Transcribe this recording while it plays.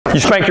You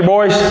spank your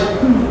boys?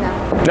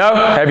 No. No?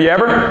 Have you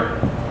ever?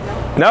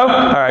 No?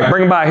 All right,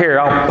 bring them by here.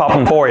 I'll pop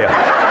them for you.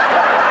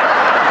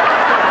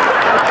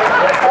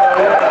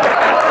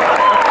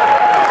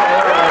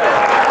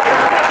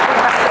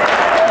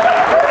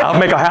 I'll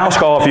make a house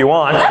call if you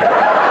want.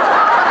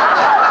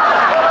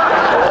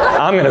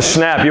 I'm going to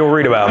snap. You'll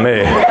read about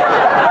me.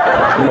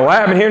 What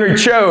happened to Henry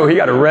Cho? He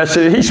got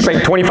arrested. He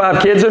spanked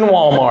 25 kids in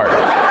Walmart.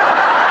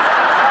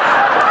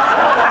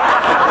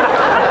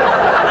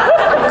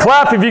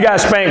 Clap if you got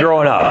spanked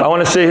growing up. I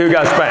want to see who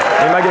got spanked.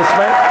 Anybody get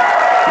spanked?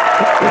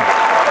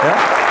 Yeah?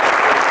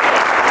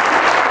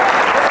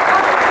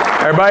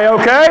 Everybody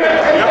okay?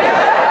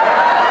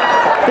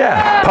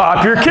 Yeah.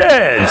 Pop your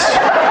kids.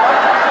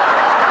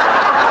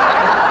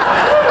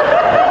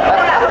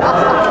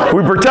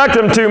 We protect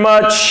them too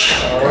much.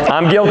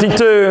 I'm guilty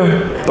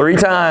too. 3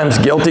 times.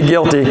 Guilty,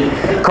 guilty.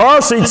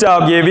 Car seats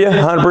I'll give you,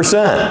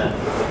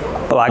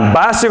 100%. But like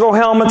bicycle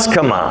helmets,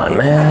 come on,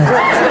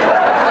 man.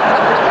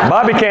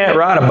 Bobby can't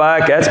ride a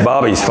bike. That's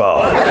Bobby's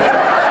fault.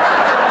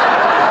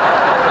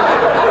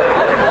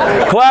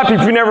 Clap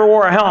if you never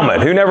wore a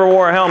helmet. Who never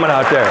wore a helmet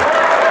out there?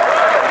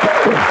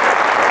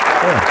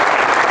 Yeah.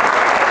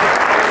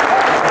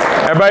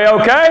 Everybody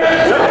okay?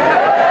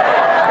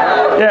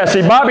 Yeah,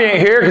 see, Bobby ain't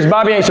here because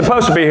Bobby ain't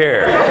supposed to be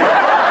here.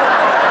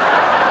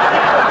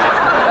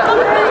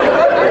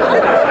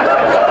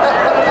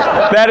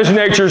 That is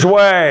nature's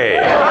way.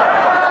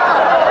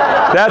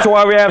 That's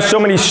why we have so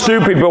many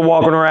stupid people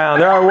walking around.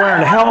 They're all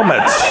wearing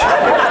helmets.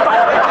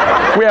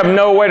 We have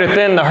no way to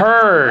thin the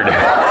herd.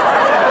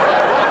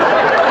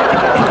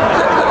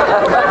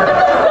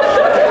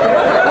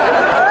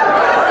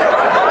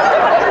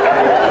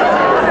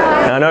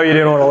 I know you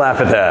didn't want to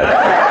laugh at that.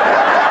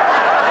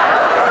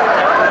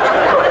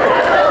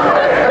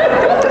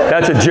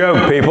 That's a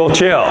joke, people.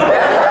 Chill.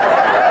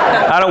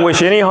 I don't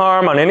wish any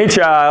harm on any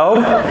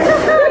child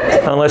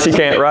unless he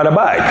can't ride a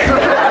bike.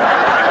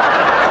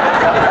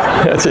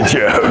 That's a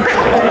joke.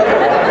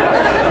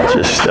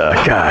 Just,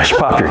 gosh,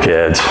 pop your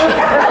kids.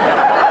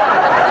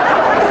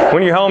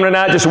 When you're home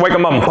tonight, just wake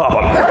them up and pop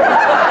them.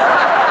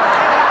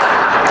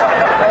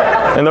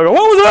 And they'll go,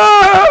 what was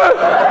that?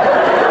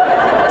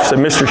 So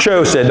Mr.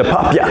 Cho said to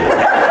pop ya.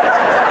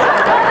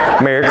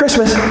 Merry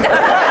Christmas.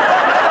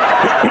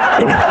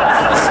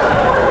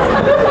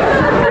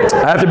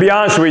 I have to be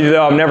honest with you,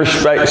 though. I've never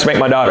spanked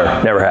my daughter.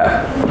 Never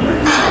have.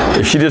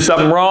 If she did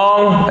something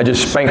wrong, I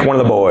just spank one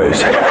of the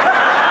boys.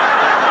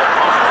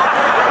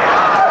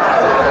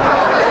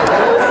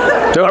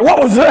 They're like,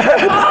 what was that?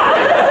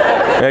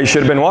 Yeah, you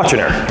should have been watching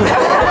her.